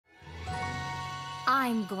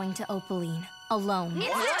I'm going to Opaline, alone.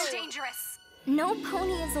 It's dangerous. No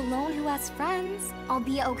pony is alone who has friends. I'll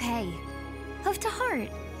be okay. Hoof to heart.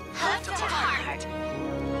 Hoof to heart.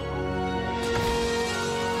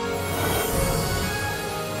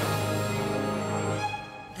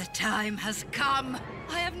 The time has come.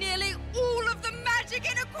 I have nearly all of the magic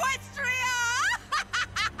in Equestria!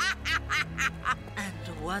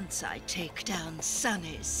 And once I take down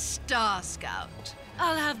Sunny's Star Scout,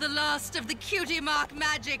 I'll have the last of the cutie mark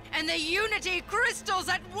magic and the Unity crystals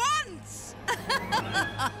at once!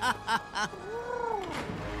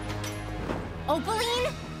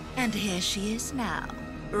 Opaline? And here she is now,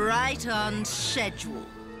 right on schedule.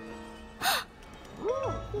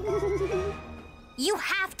 You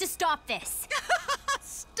have to stop this.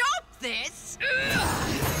 Stop this?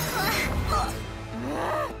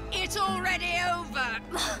 It's already over.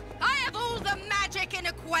 I have all the magic in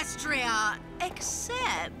Equestria,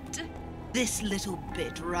 except this little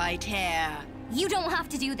bit right here. You don't have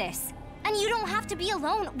to do this. And you don't have to be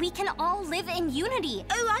alone. We can all live in unity.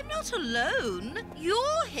 Oh, I'm not alone.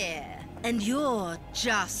 You're here. And you're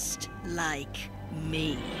just like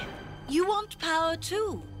me. You want power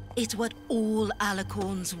too. It's what all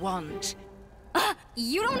alicorns want.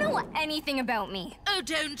 You don't know anything about me. Oh,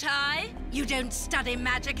 don't I? You don't study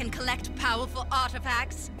magic and collect powerful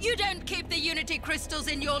artifacts. You don't keep the Unity crystals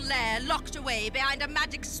in your lair locked away behind a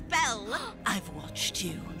magic spell. I've watched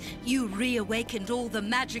you. You reawakened all the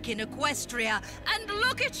magic in Equestria, and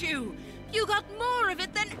look at you! You got more of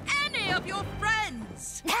it than any of your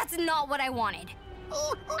friends. That's not what I wanted.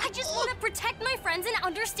 I just want to protect my friends and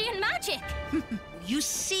understand magic. You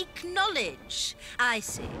seek knowledge. I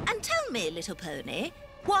see. And tell me, little pony,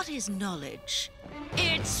 what is knowledge?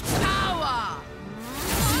 It's power!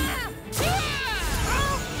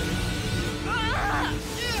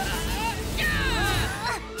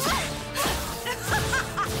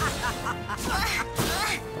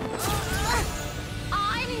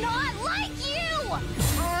 I'm not like you!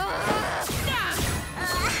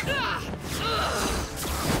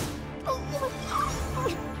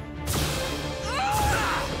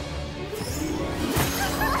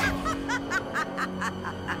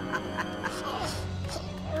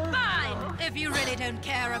 Fine! If you really don't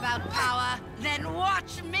care about power, then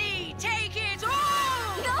watch me take it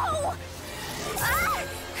all! No! Ah!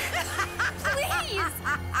 Please!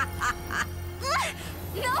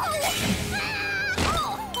 No!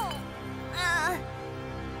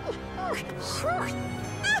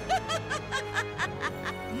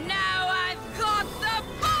 Now I've got the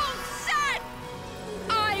full set!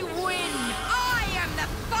 I win! I am the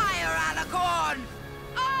Fire Alicorn!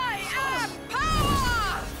 I am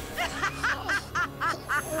power!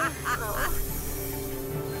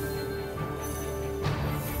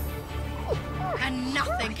 And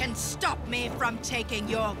nothing can stop me from taking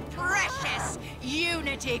your precious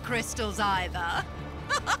Unity crystals either.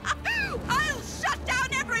 I'll shut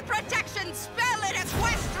down every protection